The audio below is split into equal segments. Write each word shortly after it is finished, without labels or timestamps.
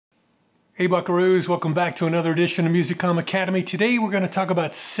Hey Buckaroos, welcome back to another edition of Musicom Academy. Today we're going to talk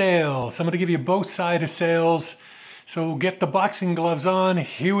about sales. I'm going to give you both sides of sales. So get the boxing gloves on,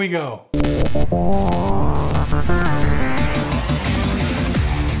 here we go.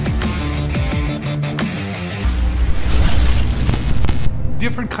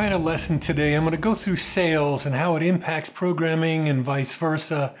 Different kind of lesson today. I'm going to go through sales and how it impacts programming and vice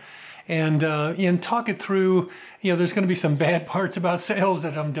versa. And talk it through. There's going to be some bad parts about sales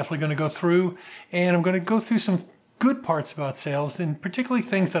that I'm definitely going to go through. And I'm going to go through some good parts about sales, and particularly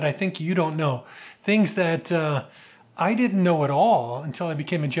things that I think you don't know. Things that I didn't know at all until I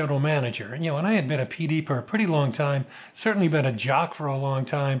became a general manager. And I had been a PD for a pretty long time, certainly been a jock for a long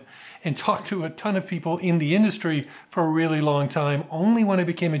time, and talked to a ton of people in the industry for a really long time. Only when I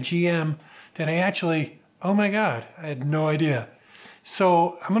became a GM did I actually, oh my God, I had no idea.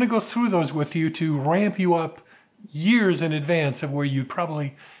 So I'm going to go through those with you to ramp you up years in advance of where you'd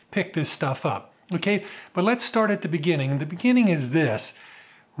probably pick this stuff up. Okay, but let's start at the beginning. The beginning is this.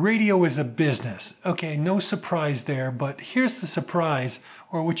 Radio is a business. Okay, no surprise there, but here's the surprise,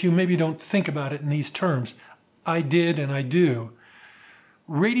 or what you maybe don't think about it in these terms. I did and I do.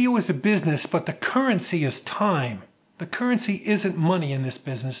 Radio is a business, but the currency is time. The currency isn't money in this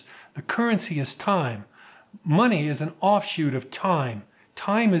business. The currency is time. Money is an offshoot of time.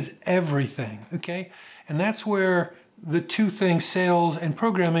 Time is everything, okay? And that's where the two things, sales and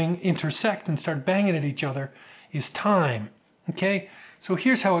programming, intersect and start banging at each other, is time, okay? So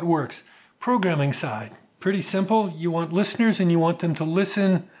here's how it works. Programming side, pretty simple. You want listeners and you want them to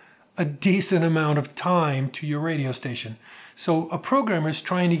listen a decent amount of time to your radio station. So a programmer is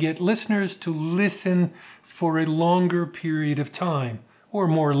trying to get listeners to listen for a longer period of time, or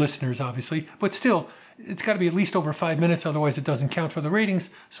more listeners, obviously, but still, it's got to be at least over 5 minutes, otherwise it doesn't count for the ratings.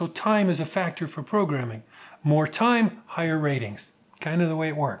 So time is a factor for programming. More time, higher ratings. Kind of the way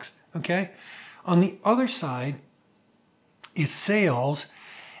it works, okay? On the other side is sales,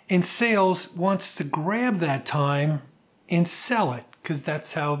 and sales wants to grab that time and sell it, because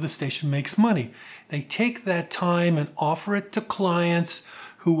that's how the station makes money. They take that time and offer it to clients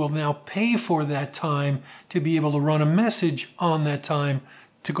who will now pay for that time to be able to run a message on that time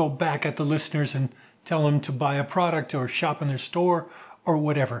to go back at the listeners and tell them to buy a product or shop in their store or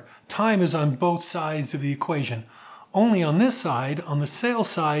whatever. Time is on both sides of the equation. Only on this side, on the sales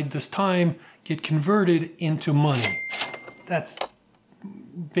side, does time get converted into money. That's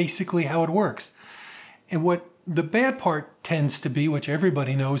basically how it works. And what the bad part tends to be, which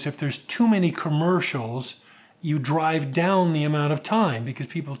everybody knows, if there's too many commercials, you drive down the amount of time because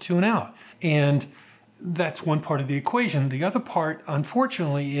people tune out. And that's one part of the equation. The other part,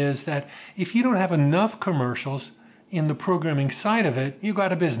 unfortunately, is that if you don't have enough commercials in the programming side of it, you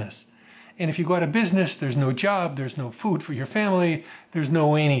got a business. And if you got a business, there's no job, there's no food for your family, there's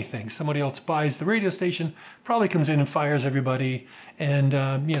no anything. Somebody else buys the radio station, probably comes in and fires everybody, and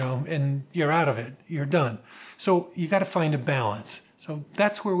and you're out of it. You're done. So you got to find a balance. So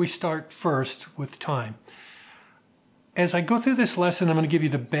that's where we start first with time. As I go through this lesson, I'm going to give you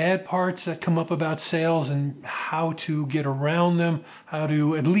the bad parts that come up about sales and how to get around them, how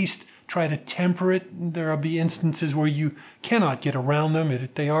to at least try to temper it. There will be instances where you cannot get around them.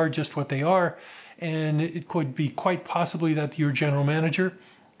 They are just what they are. And it could be quite possibly that your general manager,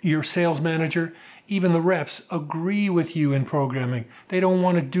 your sales manager, even the reps agree with you in programming. They don't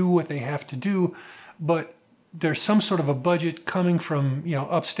want to do what they have to do, but there's some sort of a budget coming from,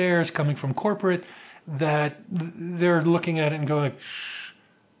 upstairs, coming from corporate, that they're looking at it and going,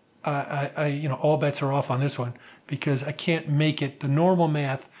 all bets are off on this one because I can't make it. The normal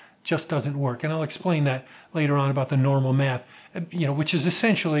math just doesn't work. And I'll explain that later on about the normal math, which is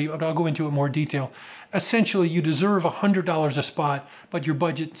essentially, I'll go into it in more detail. Essentially, you deserve $100 a spot, but your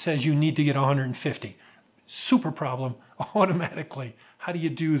budget says you need to get 150. Super problem automatically. How do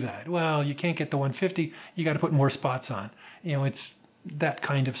you do that? Well, you can't get the 150. You got to put more spots on. It's that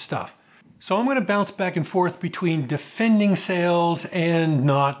kind of stuff. So I'm going to bounce back and forth between defending sales and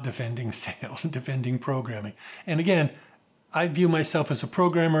not defending sales, defending programming. And again, I view myself as a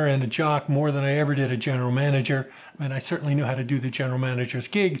programmer and a jock more than I ever did a general manager. I mean, I certainly knew how to do the general manager's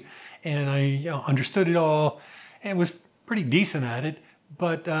gig, and I understood it all and was pretty decent at it.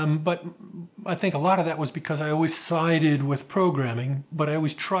 But I think a lot of that was because I always sided with programming, but I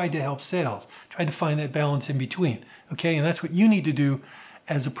always tried to help sales, tried to find that balance in between. Okay, and that's what you need to do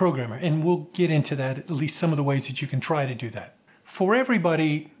as a programmer, and we'll get into that, at least some of the ways that you can try to do that. For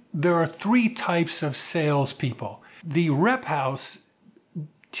everybody, there are three types of salespeople. The rep house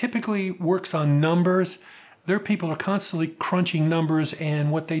typically works on numbers. Their people are constantly crunching numbers,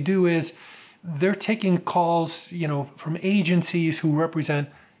 and what they do is they're taking calls, from agencies who represent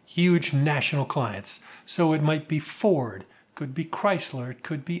huge national clients. So it might be Ford, could be Chrysler, it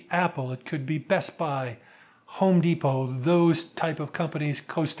could be Apple, it could be Best Buy, Home Depot, those type of companies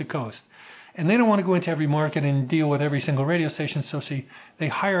coast to coast. And they don't want to go into every market and deal with every single radio station, so they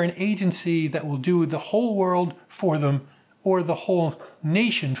hire an agency that will do the whole world for them or the whole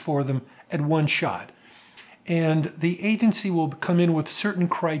nation for them at one shot. And the agency will come in with certain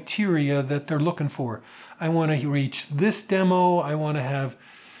criteria that they're looking for. I want to reach this demo, I want to have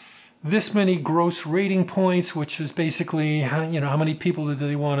this many gross rating points, which is basically how many people do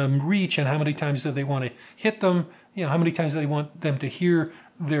they want to reach and how many times do they want to hit them, how many times do they want them to hear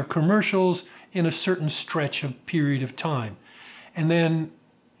their commercials in a certain stretch of period of time. And then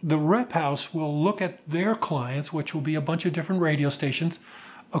the rep house will look at their clients, which will be a bunch of different radio stations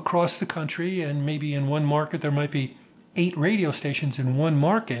across the country, and maybe in one market there might be 8 radio stations in one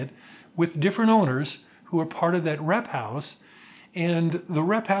market with different owners who are part of that rep house. And the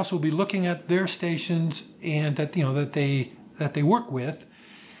rep house will be looking at their stations and that they work with,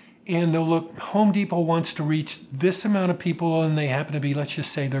 and they'll look. Home Depot wants to reach this amount of people, and they happen to be, let's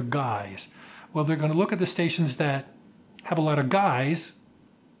just say, they're guys. Well, they're going to look at the stations that have a lot of guys,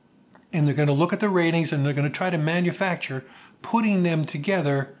 and they're going to look at the ratings, and they're going to try to manufacture putting them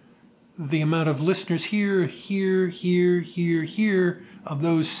together the amount of listeners here, of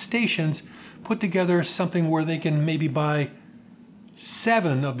those stations, put together something where they can maybe buy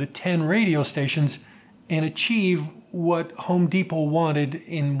 7 of the 10 radio stations and achieve what Home Depot wanted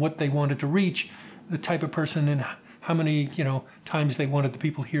in what they wanted to reach, the type of person and how many times they wanted the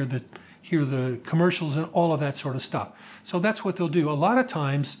people hear the commercials and all of that sort of stuff. So that's what they'll do. A lot of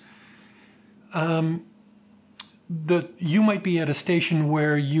times you might be at a station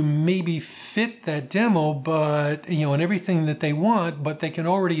where you maybe fit that demo, but and everything that they want, but they can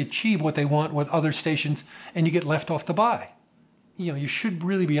already achieve what they want with other stations, and you get left off the buy. You should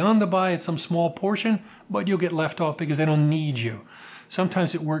really be on the buy at some small portion, but you'll get left off because they don't need you.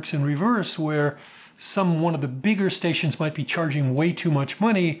 Sometimes it works in reverse, where one of the bigger stations might be charging way too much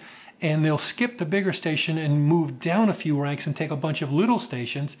money, and they'll skip the bigger station and move down a few ranks and take a bunch of little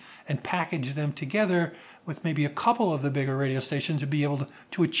stations and package them together with maybe a couple of the bigger radio stations to be able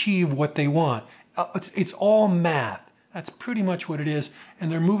to achieve what they want. It's all math. That's pretty much what it is.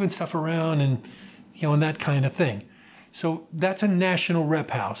 And they're moving stuff around and that kind of thing. So that's a national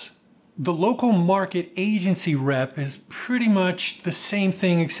rep house. The local market agency rep is pretty much the same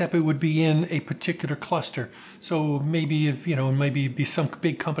thing, except it would be in a particular cluster. So maybe if maybe it'd be some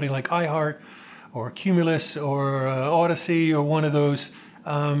big company like iHeart or Cumulus or Odyssey or one of those,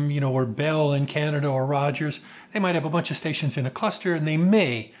 or Bell in Canada or Rogers. They might have a bunch of stations in a cluster, and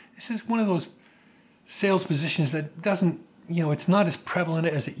this is one of those sales positions that doesn't, it's not as prevalent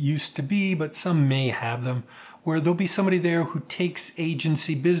as it used to be, but some may have them, where there'll be somebody there who takes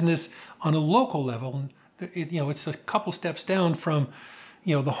agency business on a local level. It's a couple steps down from,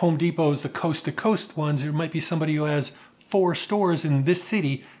 the Home Depots, the coast-to-coast ones. There might be somebody who has 4 stores in this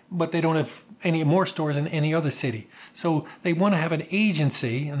city, but they don't have any more stores in any other city. So they want to have an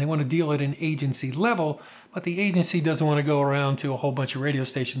agency, and they want to deal at an agency level, but the agency doesn't want to go around to a whole bunch of radio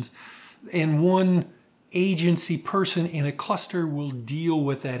stations. And one agency person in a cluster will deal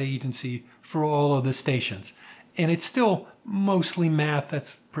with that agency for all of the stations. And it's still mostly math.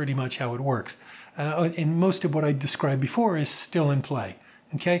 That's pretty much how it works. And most of what I described before is still in play.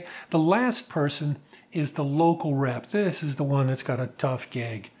 Okay? The last person is the local rep. This is the one that's got a tough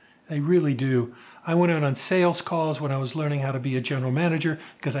gig. They really do. I went out on sales calls when I was learning how to be a general manager,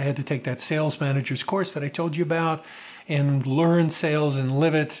 because I had to take that sales manager's course that I told you about and learn sales and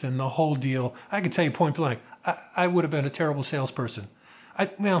live it and the whole deal. I can tell you point blank, I would have been a terrible salesperson. I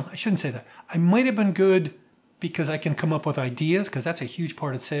shouldn't say that. I might have been good because I can come up with ideas, because that's a huge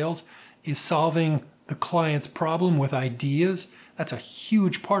part of sales, is solving the client's problem with ideas. That's a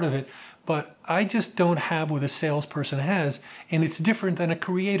huge part of it. But I just don't have what a salesperson has, and it's different than a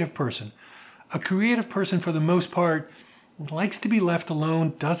creative person. A creative person, for the most part, likes to be left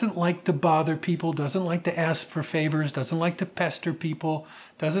alone, doesn't like to bother people, doesn't like to ask for favors, doesn't like to pester people,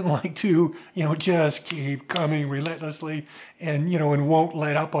 doesn't like to, just keep coming relentlessly and, and won't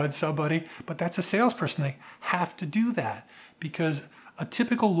let up on somebody. But that's a salesperson. They have to do that, because a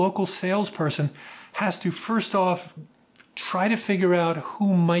typical local salesperson has to first off try to figure out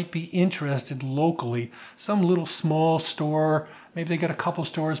who might be interested locally. Some little small store, maybe they got a couple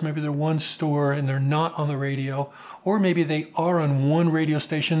stores, maybe they're one store and they're not on the radio, or maybe they are on one radio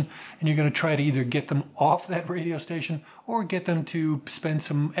station and you're going to try to either get them off that radio station or get them to spend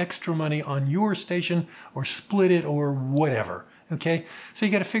some extra money on your station or split it or whatever. Okay, so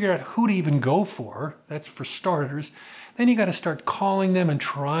you got to figure out who to even go for. That's for starters. Then you got to start calling them and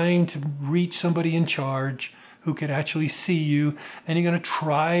trying to reach somebody in charge who could actually see you. And you're going to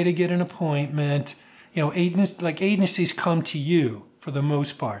try to get an appointment. You know, agencies come to you for the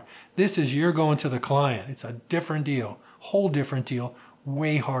most part. This is you're going to the client. It's a different deal, whole different deal,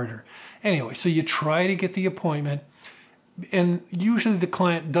 way harder. Anyway, so you try to get the appointment, and usually the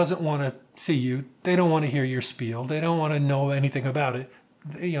client doesn't want to see you. They don't want to hear your spiel. They don't want to know anything about it.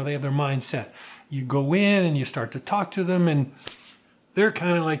 You know, they have their mind set. You go in and you start to talk to them, and they're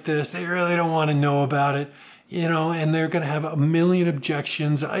kind of like this. They really don't want to know about it, you know, and they're going to have a million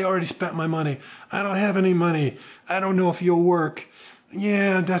objections. I already spent my money. I don't have any money. I don't know if you'll work.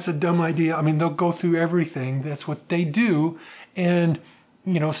 Yeah, that's a dumb idea. I mean, they'll go through everything. That's what they do. And,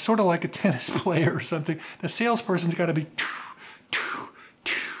 you know, sort of like a tennis player or something, the salesperson's got to be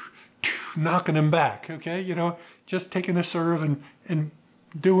knocking them back, okay? You know, just taking the serve and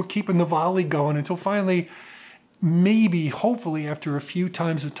keeping the volley going until finally, maybe, hopefully, after a few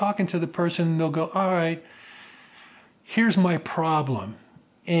times of talking to the person, they'll go, all right, here's my problem.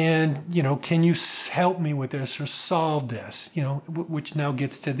 And, you know, can you help me with this or solve this? You know, which now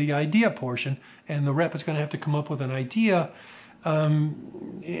gets to the idea portion. And the rep is going to have to come up with an idea,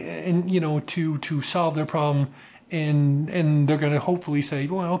 and, you know, to solve their problem. And they're going to hopefully say,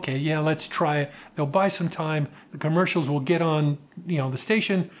 well, okay, yeah, let's try it. They'll buy some time. The commercials will get on, you know, the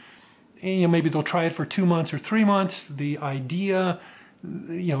station. And, you know, maybe they'll try it for 2 months or 3 months. The idea,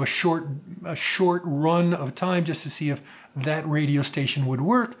 you know, a short run of time just to see if that radio station would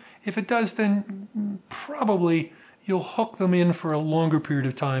work. If it does, then probably you'll hook them in for a longer period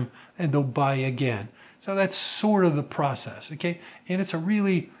of time and they'll buy again. So that's sort of the process, okay? And it's a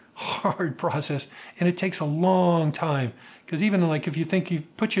really hard process, and it takes a long time, because even like if you think you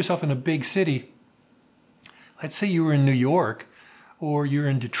put yourself in a big city, let's say you were in New York, or you're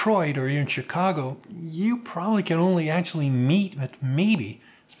in Detroit, or you're in Chicago, you probably can only actually meet with maybe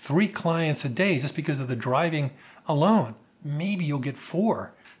 3 clients a day just because of the driving alone. Maybe you'll get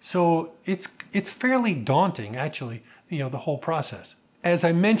 4. So it's fairly daunting, actually, you know, the whole process. As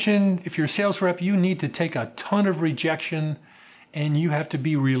I mentioned, if you're a sales rep, you need to take a ton of rejection, and you have to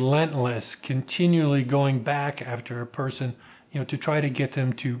be relentless, continually going back after a person, you know, to try to get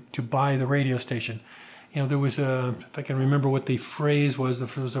them to buy the radio station. You know, there was if I can remember what the phrase was,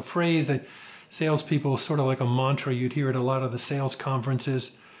 there was a phrase that salespeople, sort of like a mantra, you'd hear at a lot of the sales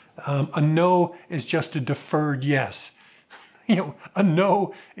conferences. A no is just a deferred yes. You know, a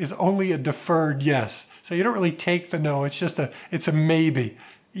no is only a deferred yes. So you don't really take the no, it's a maybe.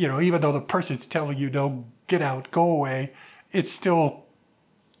 You know, even though the person's telling you no, get out, go away, it's still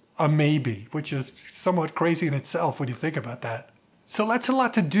a maybe, which is somewhat crazy in itself when you think about that. So that's a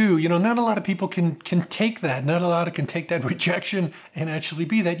lot to do. You know, not a lot of people can take that. Not a lot can take that rejection and actually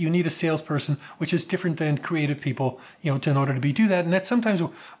be that. You need a salesperson, which is different than creative people, you know, in order to do that. And that's sometimes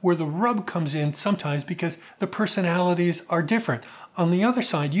where the rub comes in sometimes, because the personalities are different. On the other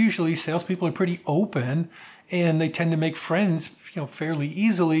side, usually salespeople are pretty open and they tend to make friends, you know, fairly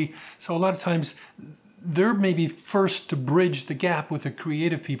easily. So a lot of times they're maybe first to bridge the gap with the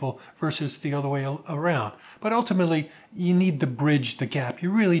creative people versus the other way around. But ultimately, you need to bridge the gap.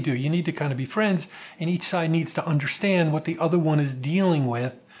 You really do. You need to kind of be friends, and each side needs to understand what the other one is dealing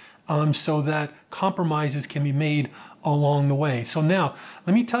with, so that compromises can be made along the way. So now,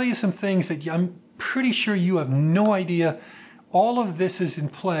 let me tell you some things that I'm pretty sure you have no idea. All of this is in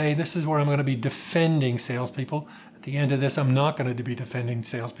play. This is where I'm going to be defending salespeople. At the end of this, I'm not going to be defending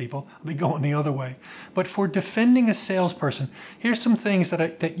salespeople. I'll be going the other way. But for defending a salesperson, here's some things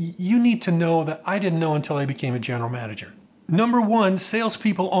that you need to know that I didn't know until I became a general manager. Number one,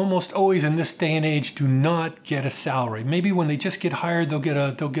 salespeople almost always in this day and age do not get a salary. Maybe when they just get hired, they'll get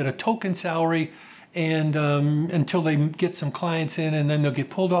a token salary, and until they get some clients in, and then they'll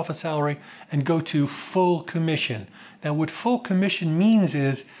get pulled off a salary and go to full commission. Now, what full commission means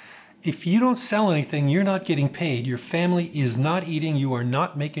is, if you don't sell anything, you're not getting paid. Your family is not eating. You are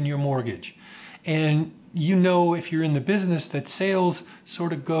not making your mortgage. And you know, if you're in the business, that sales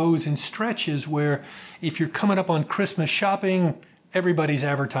sort of goes in stretches where if you're coming up on Christmas shopping, everybody's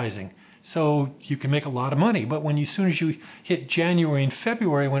advertising. So you can make a lot of money. But as soon as you hit January and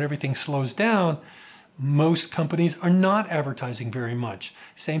February, when everything slows down, most companies are not advertising very much.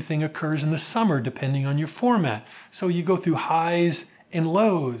 Same thing occurs in the summer, depending on your format. So you go through highs and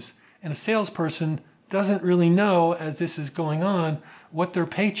lows. And a salesperson doesn't really know, as this is going on, what their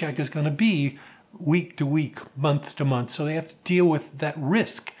paycheck is going to be week to week, month to month. So they have to deal with that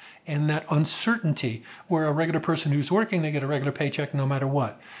risk and that uncertainty, where a regular person who's working, they get a regular paycheck no matter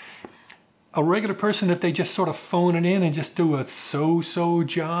what. A regular person, if they just sort of phone it in and just do a so-so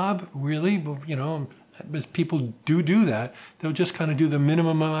job, really, you know, Because people do that. They'll just kind of do the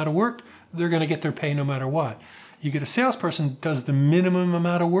minimum amount of work. They're going to get their pay no matter what. You get a salesperson who does the minimum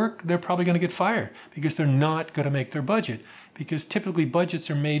amount of work, they're probably going to get fired because they're not going to make their budget. Because typically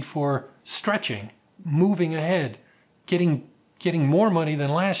budgets are made for stretching, moving ahead, getting more money than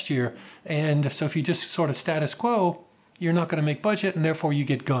last year. And so if you just sort of status quo, you're not going to make budget, and therefore you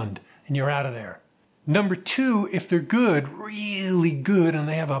get gunned and you're out of there. Number two, if they're good, really good, and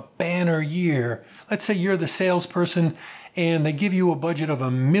they have a banner year, let's say you're the salesperson and they give you a budget of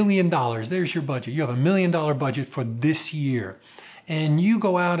 $1 million. There's your budget. You have $1 million budget for this year. And you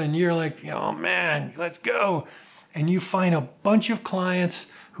go out and you're like, oh man, let's go. And you find a bunch of clients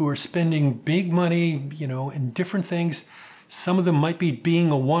who are spending big money, in different things. Some of them might be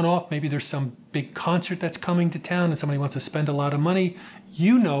being a one-off. Maybe there's some big concert that's coming to town and somebody wants to spend a lot of money.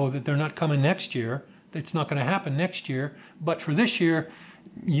 You know that they're not coming next year. It's not going to happen next year. But for this year,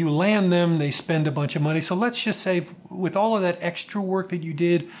 you land them, they spend a bunch of money. So let's just say with all of that extra work that you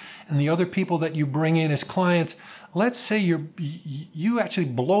did and the other people that you bring in as clients, let's say you actually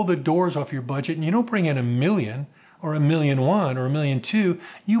blow the doors off your budget and you don't bring in $1 million or $1.1 million or $1.2 million.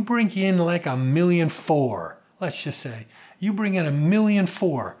 You bring in like $1.4 million, let's just say. You bring in $1.4 million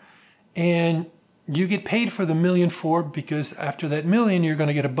and you get paid for the $1.4 million because after that $1 million, you're going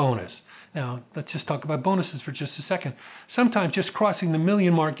to get a bonus. Now, let's just talk about bonuses for just a second. Sometimes just crossing the $1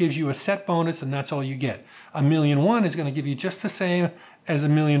 million mark gives you a set bonus and that's all you get. $1.1 million is going to give you just the same as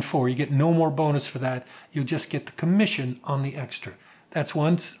 $1.4 million. You get no more bonus for that. You'll just get the commission on the extra. That's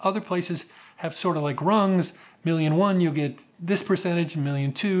one. Other places have sort of like rungs. $1.1 million, you'll get this percentage, $1.2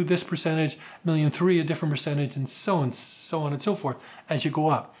 million, this percentage, $1.3 million, a different percentage, and so on and so forth as you go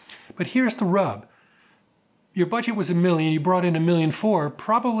up. But here's the rub. Your budget was $1 million, you brought in $1.4 million.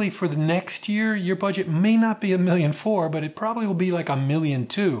 Probably for the next year, your budget may not be $1.4 million, but it probably will be like $1.2 million.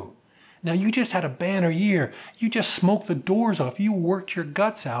 Now you just had a banner year. You just smoked the doors off. You worked your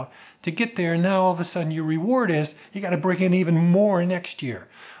guts out to get there. And now all of a sudden your reward is you got to bring in even more next year,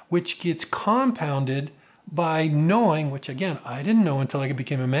 which gets compounded by knowing, which again, I didn't know until I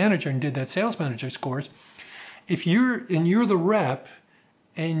became a manager and did that sales manager course. If you're the rep,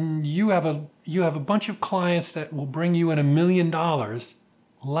 and you have a bunch of clients that will bring you in $1 million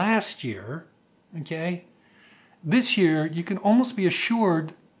last year, okay? This year, you can almost be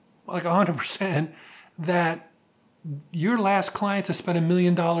assured, like 100%, that your last clients that spent $1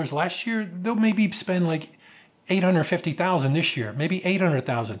 million last year, they'll maybe spend like $850,000 this year, maybe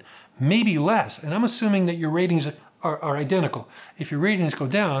 $800,000, maybe less. And I'm assuming that your ratings are identical. If your ratings go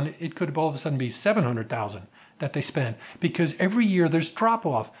down, it could all of a sudden be $700,000 that they spend, because every year there's drop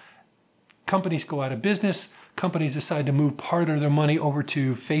off. Companies go out of business. Companies decide to move part of their money over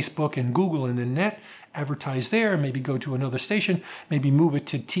to Facebook and Google and the net, advertise there, maybe go to another station, maybe move it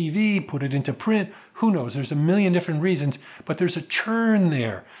to TV, put it into print. Who knows? There's a million different reasons, but there's a churn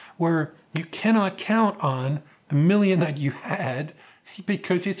there where you cannot count on the $1 million that you had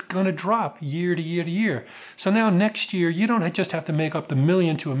because it's going to drop year to year to year. So now next year, you don't just have to make up the $1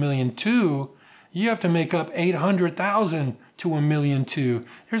 million to $1.2 million. You have to make up $800,000 to $1.2 million.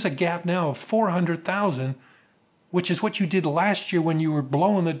 There's a gap now of $400,000, which is what you did last year when you were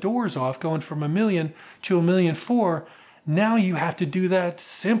blowing the doors off, going from $1 million to $1.4 million. Now you have to do that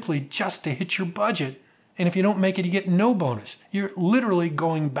simply just to hit your budget. And if you don't make it, you get no bonus. You're literally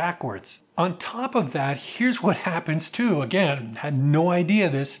going backwards. On top of that, here's what happens too. Again, had no idea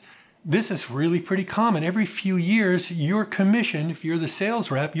this. This is really pretty common. Every few years, your commission, if you're the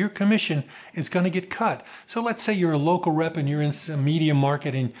sales rep, your commission is going to get cut. So let's say you're a local rep and you're in some media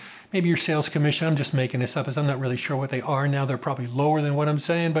market and maybe your sales commission, I'm just making this up as I'm not really sure what they are now. They're probably lower than what I'm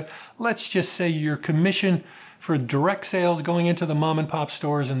saying, but let's just say your commission for direct sales going into the mom and pop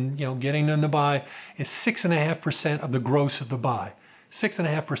stores and getting them to buy is 6.5% of the gross of the buy.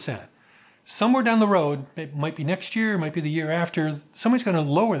 6.5%. Somewhere down the road, it might be next year, it might be the year after, somebody's going to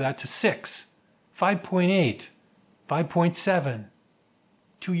lower that to 6, 5.8, 5.7.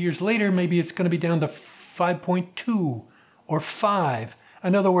 2 years later, maybe it's going to be down to 5.2 or 5.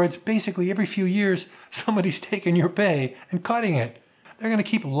 In other words, basically every few years, somebody's taking your pay and cutting it. They're going to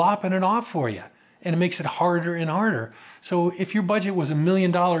keep lopping it off for you. And it makes it harder and harder. So if your budget was $1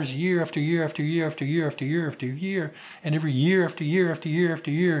 million year after year after year after year after year after year, and every year after year after year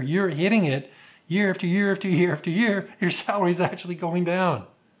after year, you're hitting it year after year after year after year, your salary is actually going down,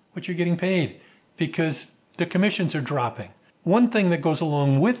 what you're getting paid, because the commissions are dropping. One thing that goes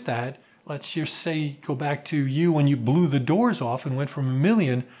along with that, let's just say go back to you when you blew the doors off and went from $1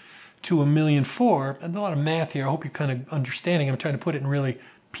 million to $1.4 million, and a lot of math here, I hope you're kind of understanding. I'm trying to put it in really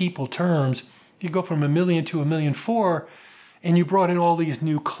people terms. You go from $1 million to $1.4 million, and you brought in all these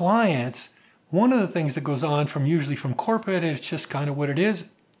new clients. One of the things that goes on usually from corporate, it's just kind of what it is.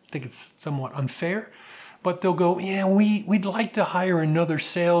 I think it's somewhat unfair, but they'll go, yeah, we'd like to hire another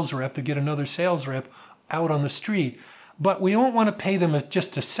sales rep, to get another sales rep out on the street, but we don't want to pay them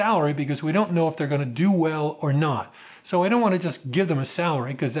just a salary because we don't know if they're going to do well or not. So I don't want to just give them a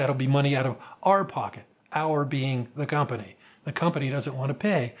salary because that'll be money out of our pocket, our being the company. The company doesn't want to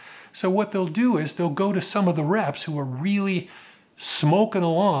pay. So what they'll do is they'll go to some of the reps who are really smoking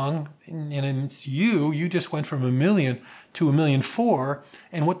along, and it's you just went from $1 million to $1.4 million,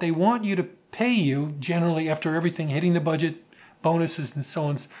 and what they want you to pay you, generally after everything hitting the budget, bonuses and so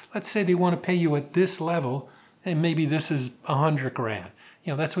on, let's say they want to pay you at this level, and maybe this is 100 grand.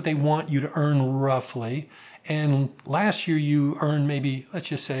 You know, that's what they want you to earn roughly. And last year you earned maybe, let's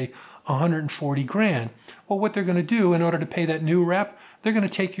just say, 140 grand. Well, what they're going to do in order to pay that new rep, they're going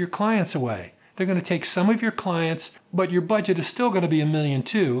to take your clients away. They're going to take some of your clients, but your budget is still going to be $1.2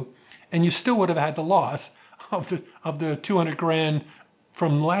 million, and you still would have had the loss of the 200 grand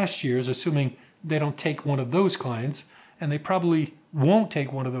from last year's, assuming they don't take one of those clients, and they probably won't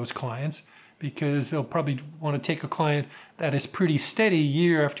take one of those clients because they'll probably want to take a client that is pretty steady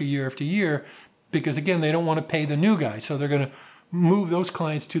year after year after year, because again, they don't want to pay the new guy. So they're going to move those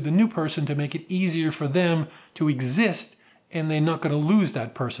clients to the new person to make it easier for them to exist, and they're not going to lose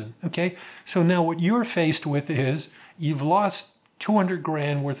that person, okay? So now what you're faced with is you've lost 200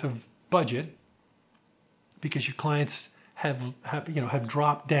 grand worth of budget because your clients have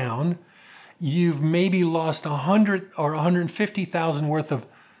dropped down. You've maybe lost 100 or 150,000 worth of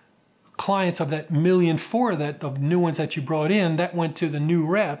clients of that $1.4 million, the new ones that you brought in, that went to the new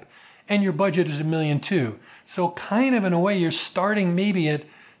rep, and your budget is $1.2 million. So kind of in a way, you're starting maybe at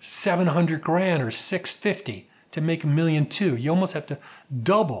 700 grand or 650 to make $1.2 million. You almost have to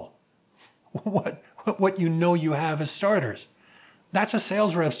double what you know you have as starters. That's a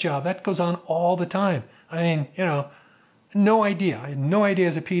sales rep's job. That goes on all the time. I mean, you know, no idea. I had no idea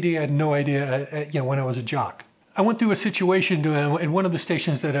as a PD. I had no idea, when I was a jock. I went through a situation in one of the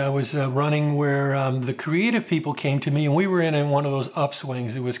stations that I was running where the creative people came to me, and we were in one of those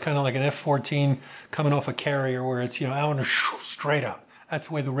upswings. It was kind of like an F-14 coming off a carrier where it's, out and straight up. That's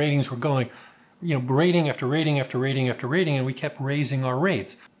the way the ratings were going. Rating after rating after rating after rating, and we kept raising our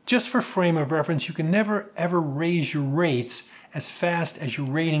rates. Just for frame of reference, you can never ever raise your rates as fast as your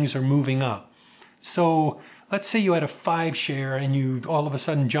ratings are moving up. So let's say you had a 5 share and you all of a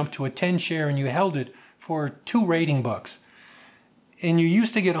sudden jumped to a 10 share and you held it for 2 rating bucks. And you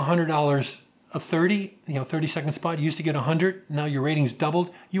used to get $100 a 30, 30-second spot. You used to get 100. Now your rating's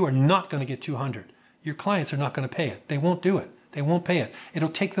doubled. You are not going to get 200. Your clients are not going to pay it. They won't do it. They won't pay it. It'll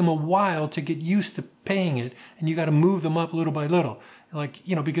take them a while to get used to paying it, and you got to move them up little by little.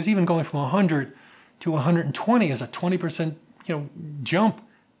 Because even going from 100 to 120 is a 20%, jump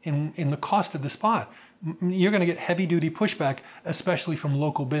in the cost of the spot. You're going to get heavy-duty pushback, especially from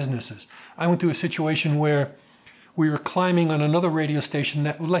local businesses. I went through a situation where we were climbing on another radio station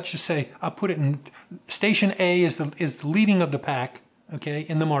that, let's just say, I'll put it in, station A is the leading of the pack, okay,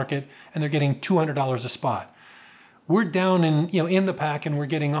 in the market, and they're getting $200 a spot. We're down in the pack, and we're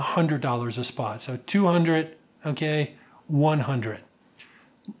getting $100 a spot. So 200, okay, 100.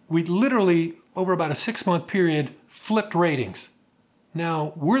 We literally, over about a 6-month period, flipped ratings.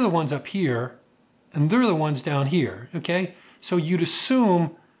 Now, we're the ones up here, and they're the ones down here, okay? So you'd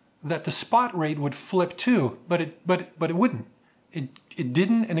assume that the spot rate would flip too, but it wouldn't. It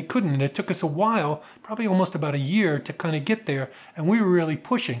didn't, and it couldn't, and it took us a while, probably almost about a year, to kind of get there, and we were really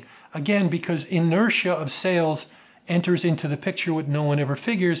pushing. Again, because inertia of sales enters into the picture what no one ever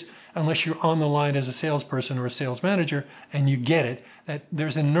figures unless you're on the line as a salesperson or a sales manager and you get it, that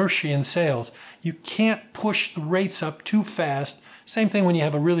there's inertia in sales. You can't push the rates up too fast. Same thing when you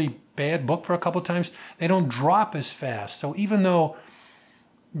have a really bad book for a couple of times, they don't drop as fast. So even though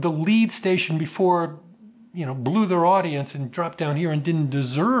the lead station before, blew their audience and dropped down here and didn't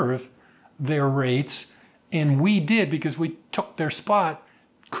deserve their rates, and we did because we took their spot,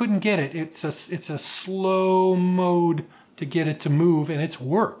 couldn't get it. It's a slow mode to get it to move, and it's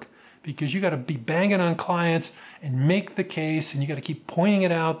work because you got to be banging on clients and make the case, and you got to keep pointing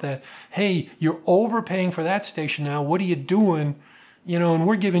it out that, hey, you're overpaying for that station now. What are you doing? And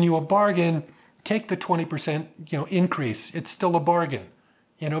we're giving you a bargain. Take the 20%, increase. It's still a bargain,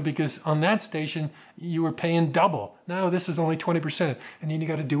 because on that station you were paying double. Now this is only 20%, and then you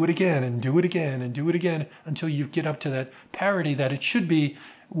got to do it again and do it again and do it again until you get up to that parity that it should be,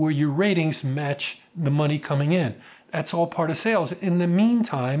 where your ratings match the money coming in. That's all part of sales. In the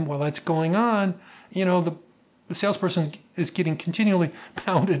meantime, while that's going on, the salesperson is getting continually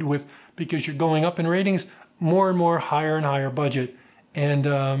pounded with, because you're going up in ratings, more and more higher and higher budget. And,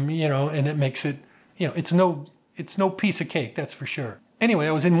 and it makes it, it's no piece of cake, that's for sure. Anyway,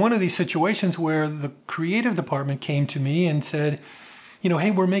 I was in one of these situations where the creative department came to me and said,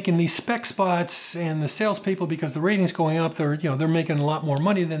 hey, we're making these spec spots, and the salespeople, because the rating's going up, they're making a lot more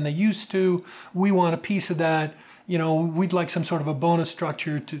money than they used to. We want a piece of that. We'd like some sort of a bonus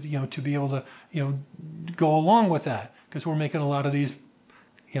structure to be able to, go along with that, because we're making a lot of these,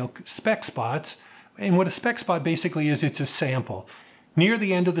 spec spots. And what a spec spot basically is, it's a sample. Near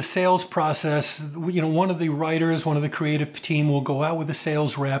the end of the sales process, one of the writers, one of the creative team will go out with a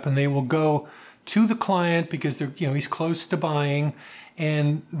sales rep, and they will go to the client because he's close to buying,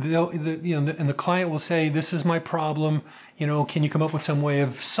 and the client will say, "This is my problem. Can you come up with some way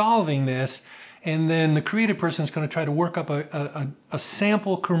of solving this?" And then the creative person is going to try to work up a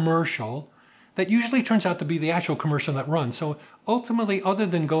sample commercial that usually turns out to be the actual commercial that runs. So ultimately, other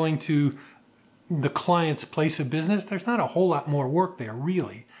than going to the client's place of business, there's not a whole lot more work there,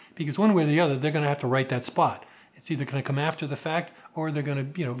 really, because one way or the other, they're going to have to write that spot. It's either going to come after the fact, or they're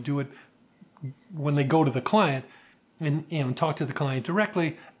going to, do it when they go to the client and talk to the client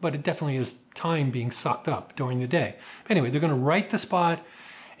directly. But it definitely is time being sucked up during the day. Anyway, they're going to write the spot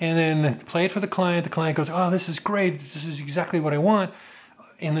and then play it for the client. The client goes, "Oh, this is great. This is exactly what I want."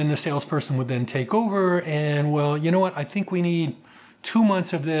 And then the salesperson would then take over and, well, you know what? I think we need 2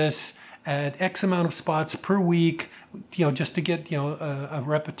 months of this at X amount of spots per week, just to get, a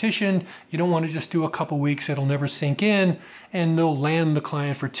repetition. You don't want to just do a couple weeks. It'll never sink in. And they'll land the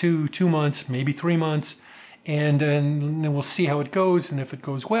client for two months, maybe 3 months. And then we'll see how it goes. And if it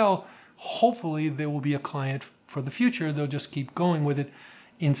goes well, hopefully there will be a client for the future. They'll just keep going with it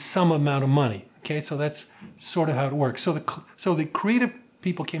in some amount of money. Okay, so that's sort of how it works. So the creative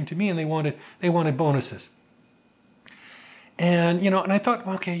people came to me and they wanted bonuses. And and I thought,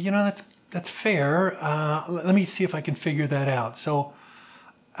 okay, that's fair. Let me see if I can figure that out. So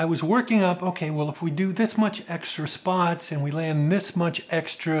I was working up, okay, well, if we do this much extra spots and we land this much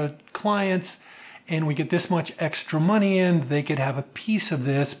extra clients and we get this much extra money in, they could have a piece of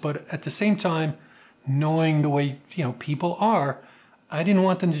this. But at the same time, knowing the way people are, I didn't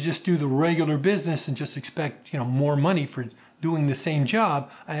want them to just do the regular business and just expect more money for doing the same job.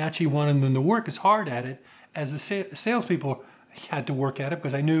 I actually wanted them to work as hard at it as the salespeople had to work at it,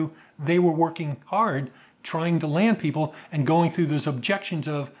 because I knew they were working hard trying to land people and going through those objections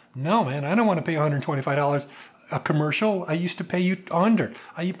of, "No, man, I don't want to pay $125 a commercial. I used to pay you 100.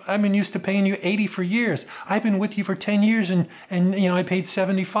 I've been used to paying you 80 for years. I've been with you for 10 years and I paid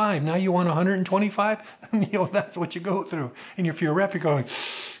 75. Now you want 125? That's what you go through. And if you're a rep, you're going,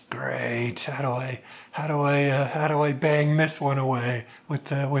 "Great. How do I bang this one away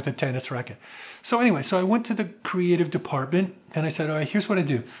with a tennis racket?" So anyway, so I went to the creative department and I said, "All right, here's what I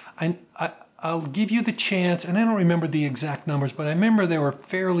do. I'll give you the chance," and I don't remember the exact numbers, but I remember they were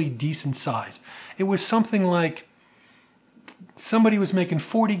fairly decent size. It was something like somebody was making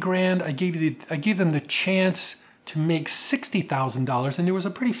 40 grand. I gave them the chance to make $60,000, and there was a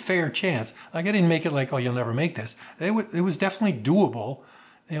pretty fair chance. Like, I didn't make it like, "Oh, you'll never make this." It was definitely doable,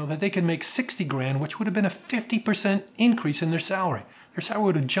 that they could make 60 grand, which would have been a 50% increase in their salary. Their salary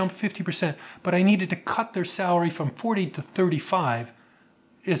would have jumped 50%, but I needed to cut their salary from 40 to 35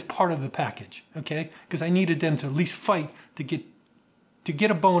 as part of the package, okay? Because I needed them to at least fight to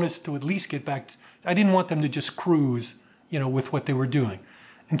get a bonus to at least get back. I didn't want them to just cruise, with what they were doing,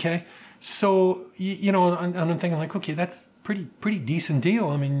 okay? So, and I'm thinking like, okay, that's pretty decent deal.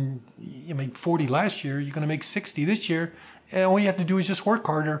 I mean, you made 40 last year, you're going to make 60 this year. And all you have to do is just work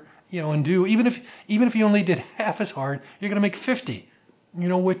harder, and do, even if you only did half as hard, you're going to make 50,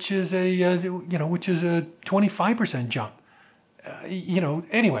 which is a 25% jump.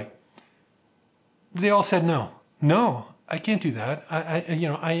 Anyway, they all said no, I can't do that.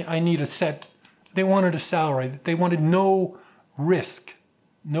 I need a set. They wanted a salary. They wanted no risk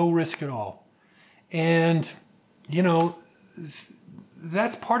at all. And,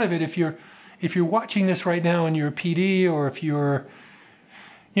 that's part of it. If you're watching this right now and you're a PD, or if you're,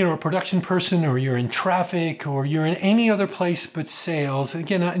 a production person, or you're in traffic, or you're in any other place but sales.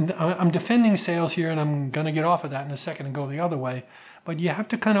 Again, I'm defending sales here, and I'm going to get off of that in a second and go the other way. But you have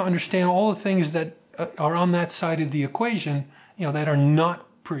to kind of understand all the things that are on that side of the equation, that are not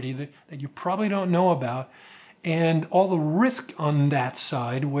pretty, that you probably don't know about, and all the risk on that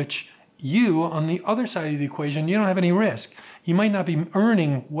side, which you, on the other side of the equation, you don't have any risk. You might not be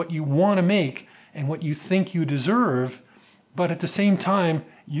earning what you want to make and what you think you deserve, but at the same time,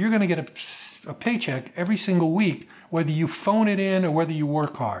 you're going to get a paycheck every single week, whether you phone it in or whether you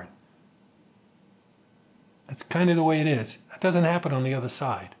work hard. That's kind of the way it is. That doesn't happen on the other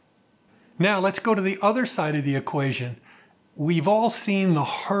side. Now let's go to the other side of the equation. we've all seen the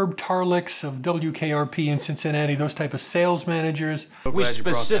Herb Tarlicks of WKRP in Cincinnati, those type of sales managers. We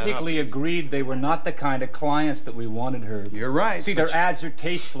specifically agreed they were not the kind of clients that we wanted, Herb. You're right. See, their ads are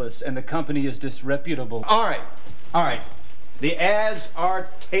tasteless and the company is disreputable. All right. The ads are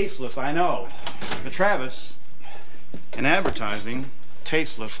tasteless, I know. But Travis, in advertising,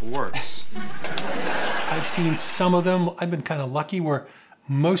 tasteless works. I've seen some of them. I've been kind of lucky where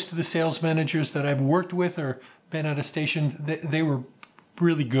most of the sales managers that I've worked with or been at a station, they were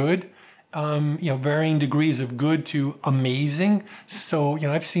really good. Varying degrees of good to amazing. So,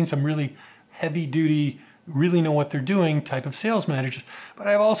 I've seen some really heavy duty, really know what they're doing type of sales managers. But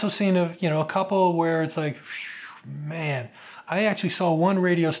I've also seen a couple where it's like, man, I actually saw one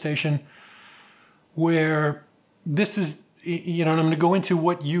radio station where this is, and I'm going to go into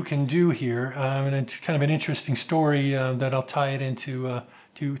what you can do here. And it's kind of an interesting story that I'll tie it into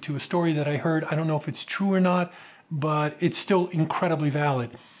to a story that I heard. I don't know if it's true or not, but it's still incredibly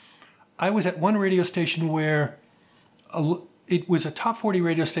valid. I was at one radio station where it was a top 40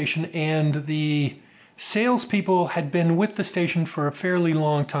 radio station, and the salespeople had been with the station for a fairly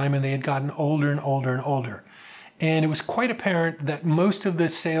long time, and they had gotten older and older and older. And it was quite apparent that most of the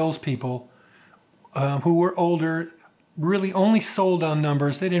salespeople who were older really only sold on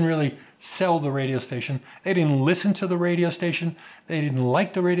numbers. They didn't really sell the radio station. They didn't listen to the radio station. They didn't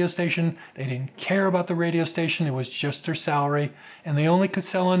like the radio station. They didn't care about the radio station. It was just their salary. And they only could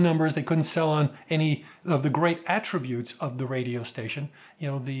sell on numbers. They couldn't sell on any of the great attributes of the radio station,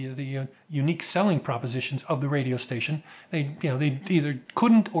 the unique selling propositions of the radio station. They either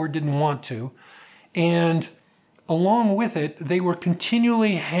couldn't or didn't want to. And along with it, they were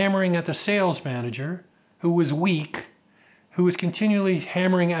continually hammering at the sales manager, who was weak, who was continually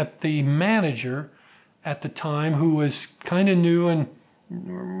hammering at the manager at the time, who was kind of new and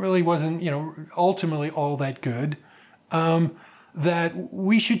really wasn't, ultimately all that good, that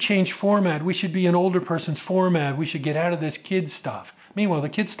we should change format. We should be an older person's format. We should get out of this kids stuff. Meanwhile, the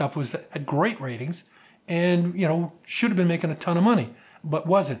kids stuff had great ratings and, should have been making a ton of money, but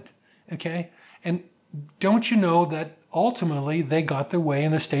wasn't, okay? And don't you know that ultimately they got their way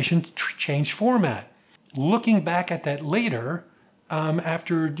and the station changed format? Looking back at that later,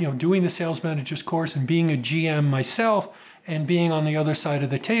 after doing the sales manager's course and being a GM myself and being on the other side of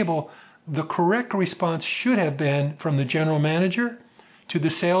the table, the correct response should have been from the general manager to the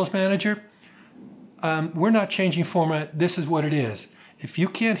sales manager. We're not changing format. This is what it is. If you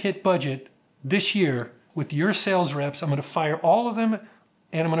can't hit budget this year with your sales reps, I'm going to fire all of them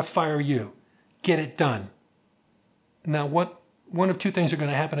and I'm going to fire you. Get it done. Now, one of two things are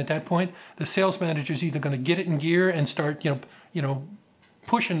going to happen at that point. The sales manager is either going to get it in gear and start,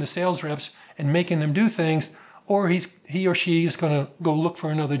 pushing the sales reps and making them do things, or he or she is going to go look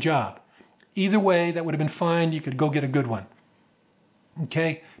for another job. Either way, that would have been fine. You could go get a good one.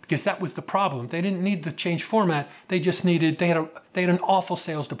 Okay? Because that was the problem. They didn't need to change format. They just needed, they had an awful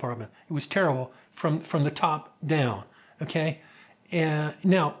sales department. It was terrible from the top down. Okay? And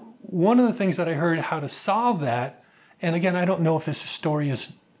now, one of the things that I heard how to solve that, and again, I don't know if this story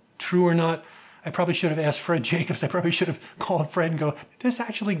is true or not. I probably should have asked Fred Jacobs. I probably should have called Fred and go, did this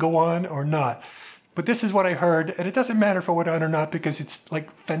actually go on or not? But this is what I heard, and it doesn't matter if it went on or not because it's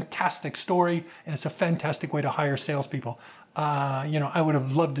like fantastic story and it's a fantastic way to hire salespeople. I would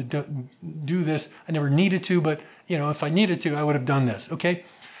have loved to do this. I never needed to, but if I needed to, I would have done this. Okay,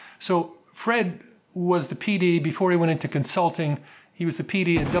 so Fred was the PD before he went into consulting. He was the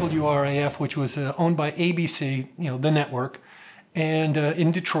PD at WRAF, which was owned by ABC, the network, and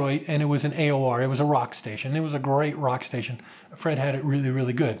in Detroit, and it was an AOR. It was a rock station. It was a great rock station. Fred had it really,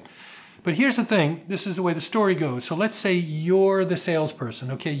 really good. But here's the thing. This is the way the story goes. So let's say you're the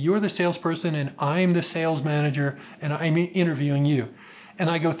salesperson, okay? You're the salesperson, and I'm the sales manager, and I'm interviewing you. And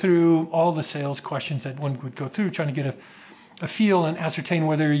I go through all the sales questions that one would go through, trying to get a feel and ascertain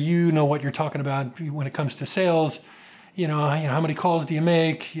whether you know what you're talking about when it comes to sales. How many calls do you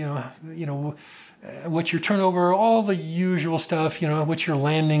make? What's your turnover? All the usual stuff. What's your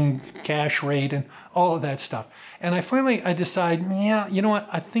landing cash rate and all of that stuff. And I decide, yeah, you know what?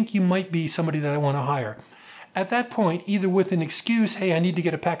 I think you might be somebody that I want to hire. At that point, either with an excuse, hey, I need to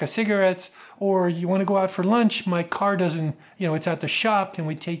get a pack of cigarettes, or you want to go out for lunch, my car doesn't, it's at the shop, can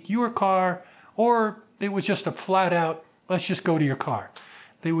we take your car? Or it was just a flat out, let's just go to your car.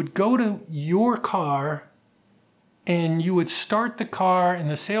 They would go to your car, and you would start the car, and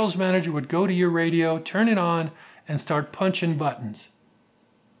the sales manager would go to your radio, turn it on, and start punching buttons.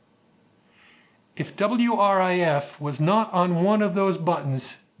 If WRIF was not on one of those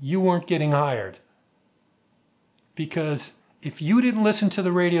buttons, you weren't getting hired. Because if you didn't listen to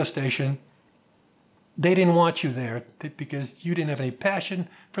the radio station, they didn't want you there because you didn't have any passion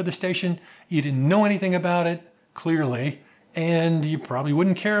for the station. You didn't know anything about it, clearly, and you probably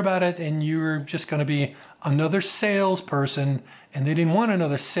wouldn't care about it, and you were just going to be another salesperson, and they didn't want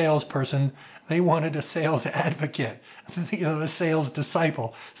another salesperson. They wanted a sales advocate, a sales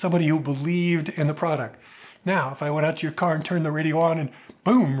disciple, somebody who believed in the product. Now, if I went out to your car and turned the radio on and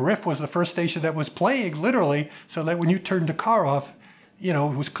boom, Riff was the first station that was playing, literally, so that when you turned the car off, it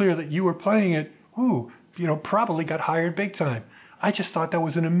was clear that you were playing it, probably got hired big time. I just thought that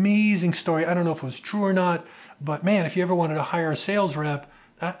was an amazing story. I don't know if it was true or not, but man, if you ever wanted to hire a sales rep,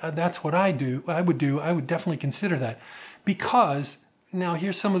 that's what I would do. I would definitely consider that. Because, now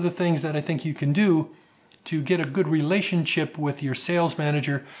here's some of the things that I think you can do to get a good relationship with your sales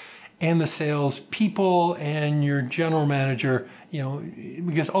manager and the sales people and your general manager,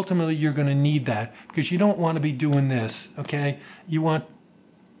 because ultimately you're going to need that, because you don't want to be doing this, okay? You want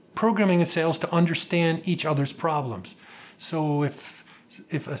programming and sales to understand each other's problems. So if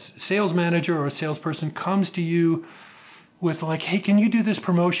a sales manager or a salesperson comes to you with like, hey, can you do this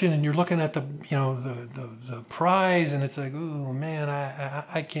promotion? And you're looking at the prize, and it's like, oh man,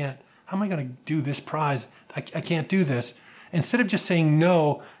 I can't. How am I going to do this prize? I can't do this. Instead of just saying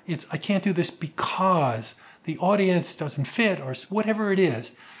no, it's I can't do this because the audience doesn't fit or whatever it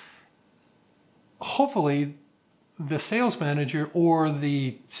is. Hopefully, the sales manager or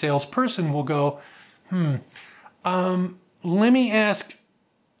the salesperson will go, let me ask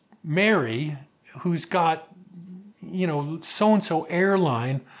Mary, who's got, so-and-so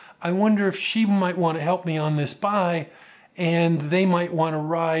airline. I wonder if she might want to help me on this buy, and they might want to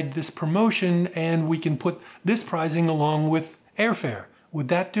ride this promotion, and we can put this pricing along with airfare. Would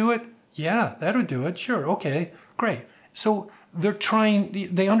that do it? Yeah, that would do it. Sure. Okay, great. So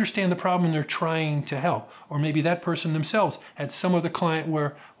they understand the problem and they're trying to help. Or maybe that person themselves had some other client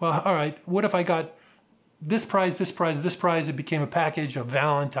where, well, all right, what if I got this prize, this prize, this prize? It became a package, a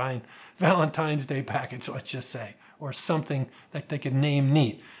Valentine's Day package, let's just say, or something that they could name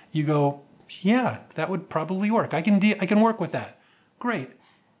neat. You go, yeah, that would probably work. I can work with that. Great.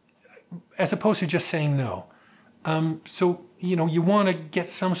 As opposed to just saying no. So, you want to get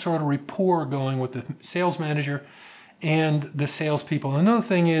some sort of rapport going with the sales manager and the salespeople. Another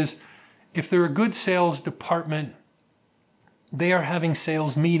thing is, if they're a good sales department, they are having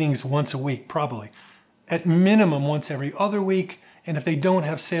sales meetings once a week, probably. At minimum, once every other week. And if they don't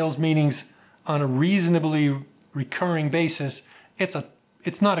have sales meetings on a reasonably recurring basis,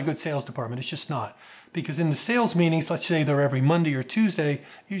 it's not a good sales department. It's just not. Because in the sales meetings, let's say they're every Monday or Tuesday,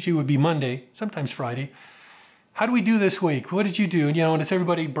 usually it would be Monday, sometimes Friday. How do we do this week? What did you do? And it's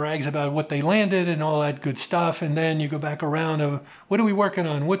everybody brags about what they landed and all that good stuff. And then you go back around of what are we working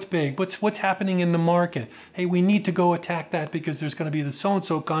on? What's big? What's happening in the market? Hey, we need to go attack that because there's going to be the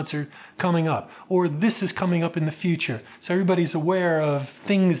so-and-so concert coming up. Or this is coming up in the future. So everybody's aware of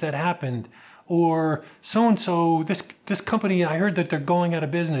things that happened. Or so-and-so, this company, I heard that they're going out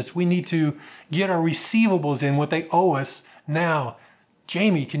of business. We need to get our receivables in, what they owe us now.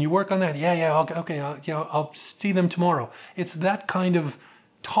 Jamie, can you work on that? Yeah, I'll see them tomorrow. It's that kind of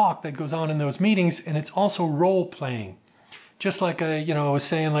talk that goes on in those meetings, and it's also role playing. Just like I was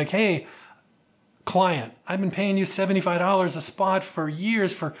saying, like, hey, client, I've been paying you $75 a spot for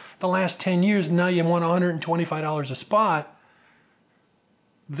years, for the last 10 years. Now you want $125 a spot.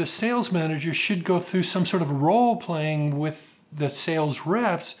 The sales manager should go through some sort of role playing with the sales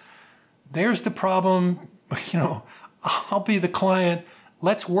reps. There's the problem, I'll be the client.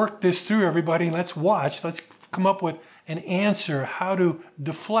 Let's work this through, everybody. Let's watch. Let's come up with an answer, how to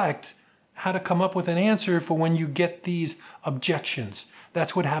deflect, how to come up with an answer for when you get these objections.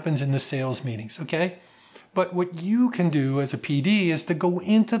 That's what happens in the sales meetings, okay? But what you can do as a PD is to go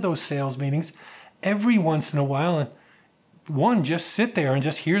into those sales meetings every once in a while and just sit there and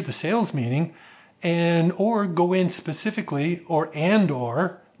just hear the sales meeting, or go in specifically, or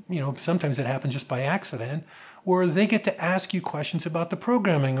sometimes it happens just by accident, where they get to ask you questions about the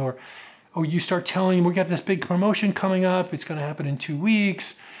programming, or you start telling them, we got this big promotion coming up, it's going to happen in 2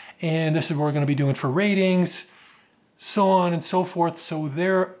 weeks, and this is what we're going to be doing for ratings, so on and so forth. So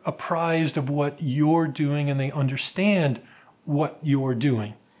they're apprised of what you're doing and they understand what you're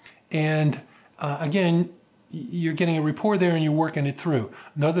doing. And again, you're getting a rapport there and you're working it through.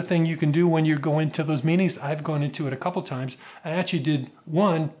 Another thing you can do when you're going to those meetings, I've gone into it a couple times. I actually did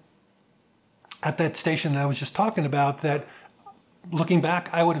one at that station that I was just talking about, that looking back,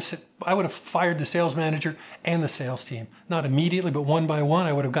 I would have fired the sales manager and the sales team. Not immediately, but one by one,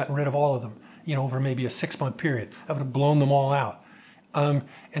 I would have gotten rid of all of them, over maybe a 6-month period. I would have blown them all out.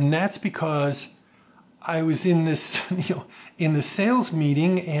 And that's because I was in this, in the sales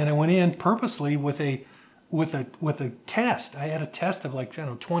meeting, and I went in purposely with a test. I had a test of like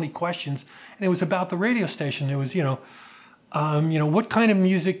 20 questions, and it was about the radio station. It was what kind of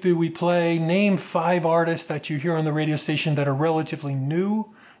music do we play? Name 5 artists that you hear on the radio station that are relatively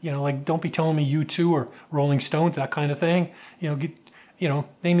new. Like don't be telling me U2 or Rolling Stones, that kind of thing.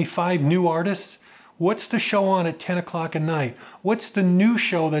 Name me 5 new artists. What's the show on at 10 o'clock at night? What's the new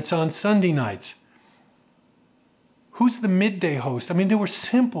show that's on Sunday nights? Who's the midday host? I mean, there were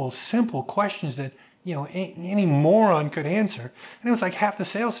simple questions that, any moron could answer. And it was like half the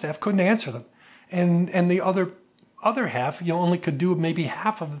sales staff couldn't answer them. And the other half, only could do maybe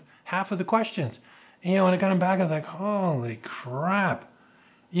half of the questions. And I got them back, I was like, holy crap.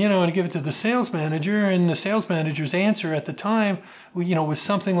 And I give it to the sales manager, and the sales manager's answer at the time, was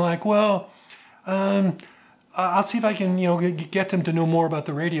something like, well, I'll see if I can, get them to know more about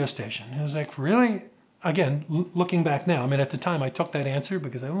the radio station. And I was like, really? Again, looking back now, I mean, at the time I took that answer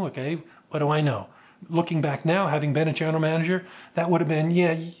because okay, what do I know? Looking back now, having been a general manager, that would have been,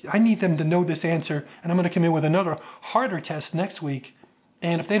 yeah, I need them to know this answer, and I'm going to come in with another harder test next week.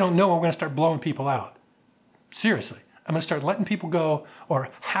 And if they don't know, I'm going to start blowing people out. Seriously. I'm going to start letting people go or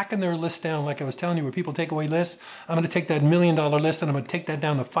hacking their list down like I was telling you where people take away lists. I'm going to take that $1 million list and I'm going to take that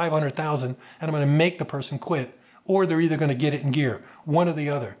down to 500,000 and I'm going to make the person quit. Or they're either going to get it in gear, one or the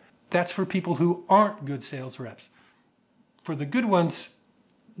other. That's for people who aren't good sales reps. For the good ones,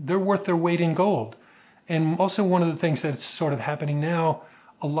 they're worth their weight in gold. And also one of the things that's sort of happening now,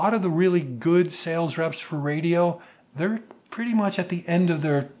 a lot of the really good sales reps for radio, they're pretty much at the end of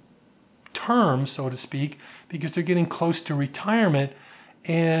their term, so to speak, because they're getting close to retirement.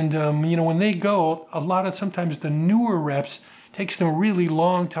 And, when they go, sometimes the newer reps takes them a really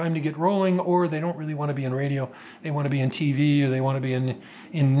long time to get rolling, or they don't really want to be in radio. They want to be in TV, or they want to be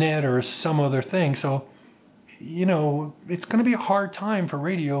in net or some other thing. So, it's going to be a hard time for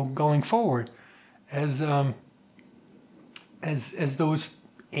radio going forward as those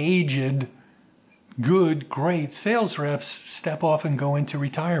aged, good, great sales reps step off and go into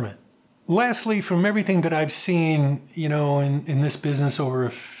retirement. Lastly, from everything that I've seen, in this business over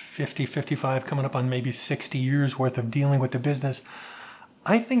 50, 55, coming up on maybe 60 years worth of dealing with the business,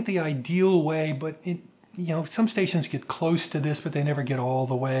 I think the ideal way, but some stations get close to this, but they never get all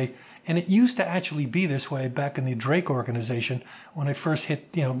the way. And it used to actually be this way back in the Drake organization when I first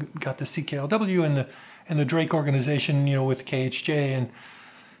got the CKLW and the Drake organization, with KHJ and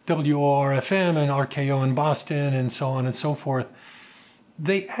WORFM and RKO in Boston and so on and so forth.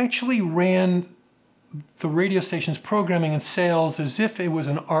 They actually ran the radio station's programming and sales as if it was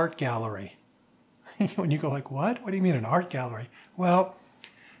an art gallery. When you go like, what? What do you mean an art gallery? Well,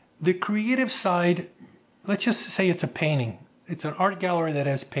 the creative side, let's just say it's a painting. It's an art gallery that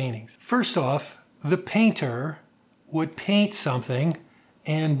has paintings. First off, the painter would paint something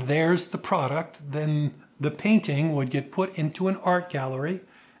and there's the product. Then the painting would get put into an art gallery.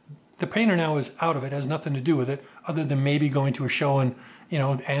 The painter now is out of it, has nothing to do with it, other than maybe going to a show and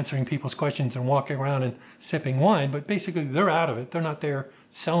answering people's questions and walking around and sipping wine. But basically, they're out of it. They're not there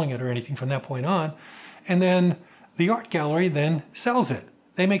selling it or anything from that point on. And then the art gallery then sells it.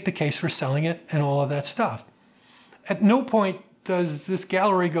 They make the case for selling it and all of that stuff. At no point does this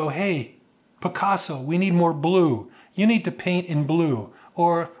gallery go, hey, Picasso, we need more blue. You need to paint in blue.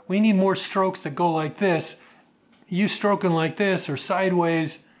 Or we need more strokes that go like this. You stroking like this or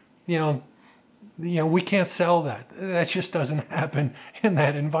sideways. We can't sell that. That just doesn't happen in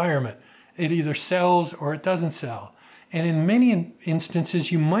that environment. It either sells or it doesn't sell. And in many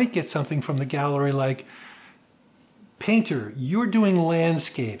instances, you might get something from the gallery like, painter, you're doing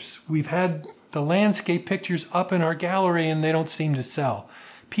landscapes. We've had the landscape pictures up in our gallery and they don't seem to sell.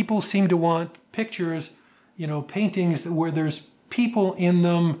 People seem to want pictures, paintings where there's people in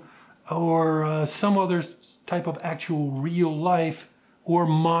them or some other type of actual real life or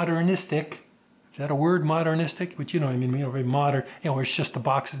modernistic. Is that a word, modernistic? But you know what I mean, very modern, where it's just the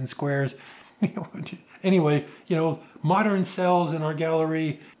boxes and squares. Anyway, modern sells in our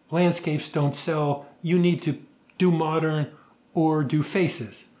gallery, landscapes don't sell. You need to do modern or do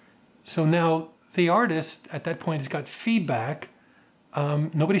faces. So now the artist at that point has got feedback.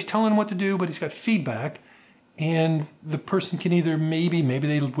 Nobody's telling him what to do, but he's got feedback. And the person can either maybe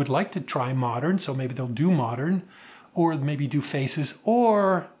they would like to try modern, so maybe they'll do modern, or maybe do faces,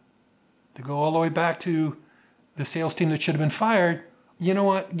 or to go all the way back to the sales team that should have been fired. You know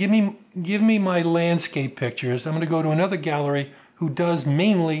what? Give me my landscape pictures. I'm going to go to another gallery who does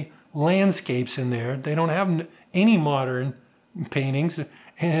mainly landscapes in there. They don't have any modern paintings,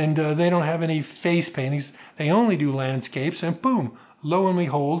 and they don't have any face paintings. They only do landscapes, and boom, lo and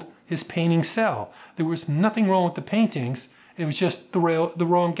behold, his paintings sell. There was nothing wrong with the paintings. It was just the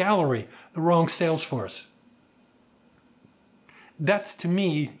wrong gallery, the wrong sales force. That's, to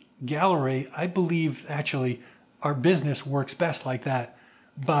me, gallery. I believe actually our business works best like that,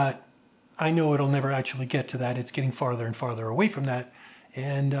 but I know it'll never actually get to that. It's getting farther and farther away from that,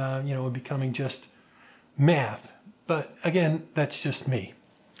 and you know, becoming just math. But again, that's just me.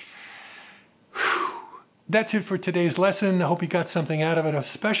 Whew. That's it for today's lesson. I hope you got something out of it.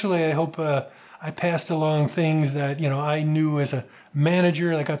 Especially, I hope I passed along things that, you know, I knew as a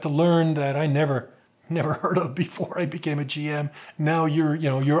manager. I got to learn that I never heard of before I became a GM. Now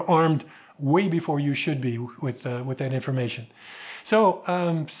you're armed way before you should be with that information.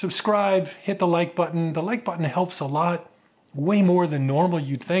 So subscribe, hit the like button. The like button helps a lot, way more than normal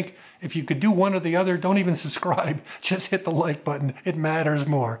you'd think. If you could do one or the other, don't even subscribe. Just hit the like button. It matters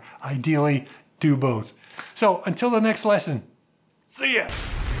more. Ideally, do both. So until the next lesson, see ya.